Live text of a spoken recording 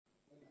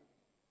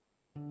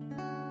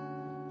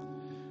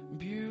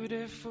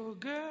beautiful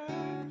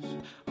girls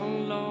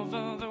all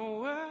over the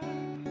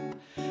world.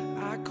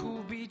 I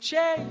could be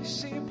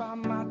chasing, but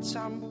my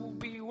time will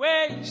be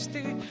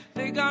wasted.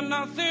 They got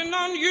nothing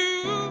on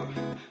you,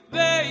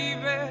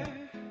 baby.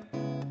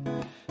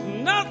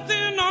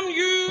 Nothing on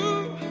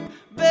you,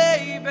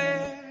 baby.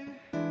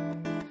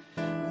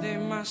 They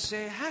must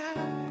say hi,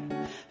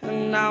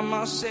 and I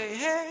must say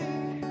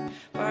hey,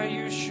 but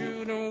you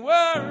shouldn't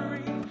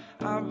worry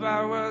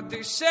about what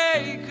they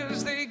say,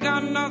 'cause they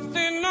got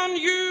nothing on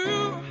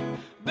you,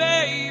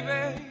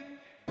 baby.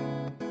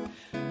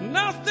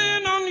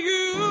 Nothing on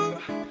you,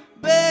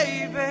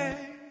 baby.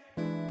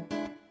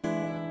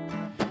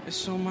 There's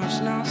so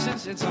much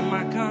nonsense, it's on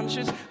my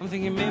conscience. I'm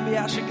thinking maybe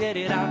I should get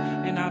it out,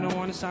 and I don't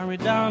want to sound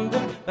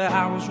redundant, but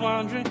I was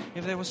wondering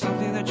if there was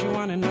something that you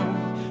want to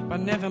know. But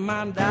never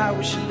mind that,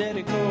 we should let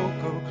it go,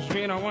 'cause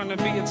we don't want to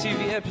be a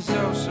TV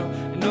episode. So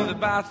you know the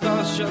bad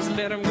thoughts, just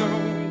let them go,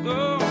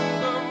 go,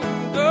 go,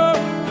 go.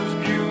 Those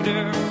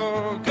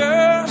beautiful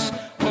girls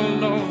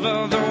all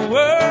over the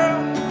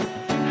world,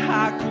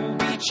 I could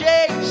be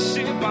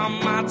chasing, but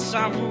my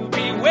time will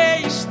be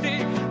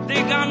wasted.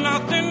 They got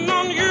nothing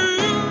on you,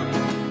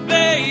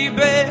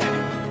 baby.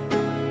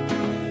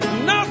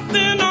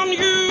 Nothing on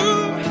you,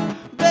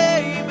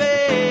 baby.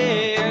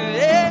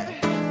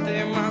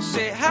 They must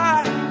say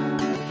hi,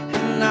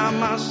 and I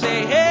must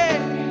say hey,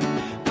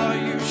 but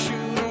you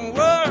shouldn't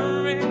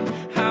worry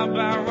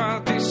about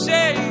what they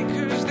say,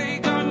 'cause they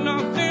got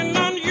nothing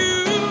on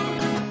you,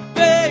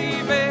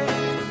 baby.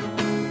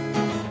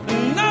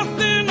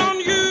 Nothing on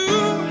you,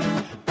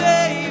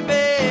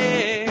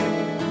 baby.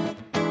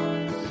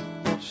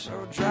 So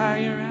dry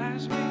your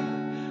eyes, baby.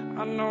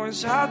 I know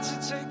it's hard to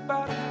take,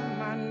 but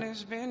mine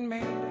has been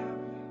made up.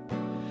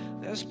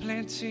 There's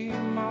plenty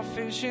more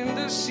fish in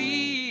the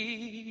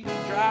sea.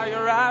 Dry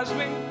your eyes,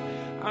 baby.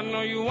 I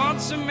know you want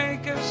to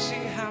make us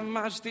see how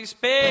much this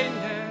pain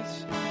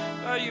hurts,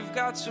 but you've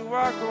got to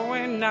walk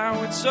away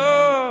now, it's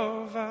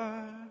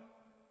over.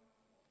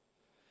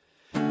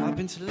 I've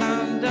been to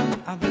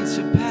London, I've been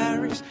to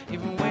Paris,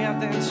 even way out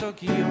there in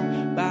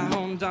Tokyo, back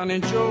home down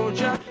in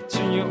Georgia,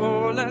 to New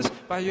Orleans,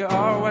 but you're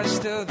always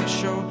still the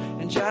show.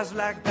 And just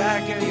like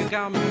that, girl, you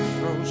got me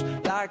froze,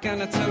 like a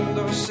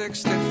Nintendo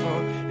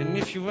 64. And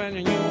if you went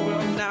in your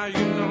world, now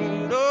you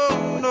know,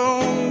 no,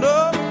 no,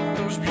 no.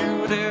 Those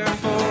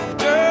beautiful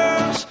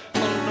girls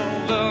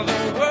all over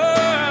the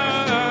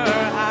world,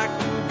 I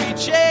could be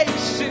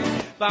chasing,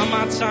 but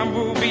my time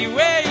will be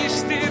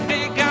wasted.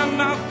 They got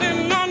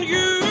nothing on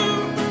you,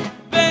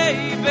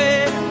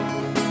 baby.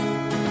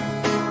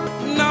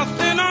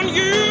 Nothing on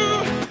you,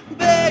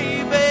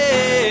 baby.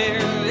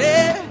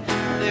 Yeah.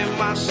 They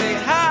must say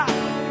hi,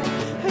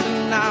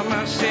 and I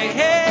must say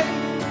hey,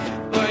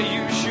 but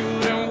you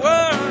shouldn't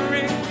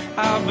worry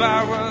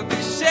about what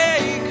they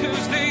say,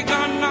 'cause they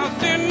got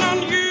nothing on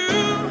you,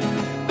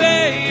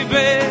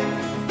 baby.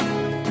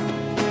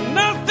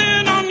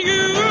 Nothing on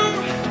you,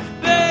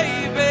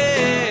 baby.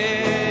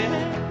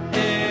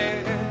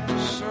 Yeah.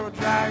 So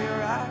dry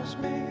your eyes,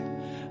 babe.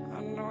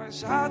 I know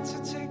it's hard to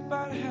take,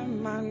 but her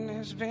mind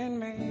has been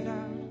made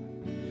up.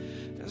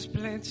 There's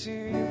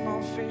plenty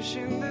more fish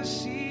in the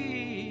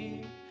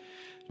sea.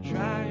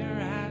 Dry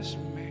your eyes,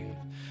 mate.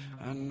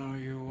 I know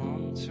you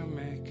want to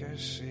make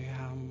us see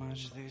how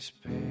much this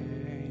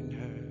pain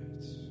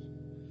hurts,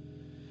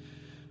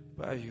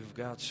 but you've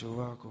got to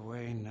walk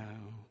away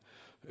now,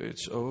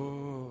 it's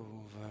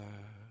over.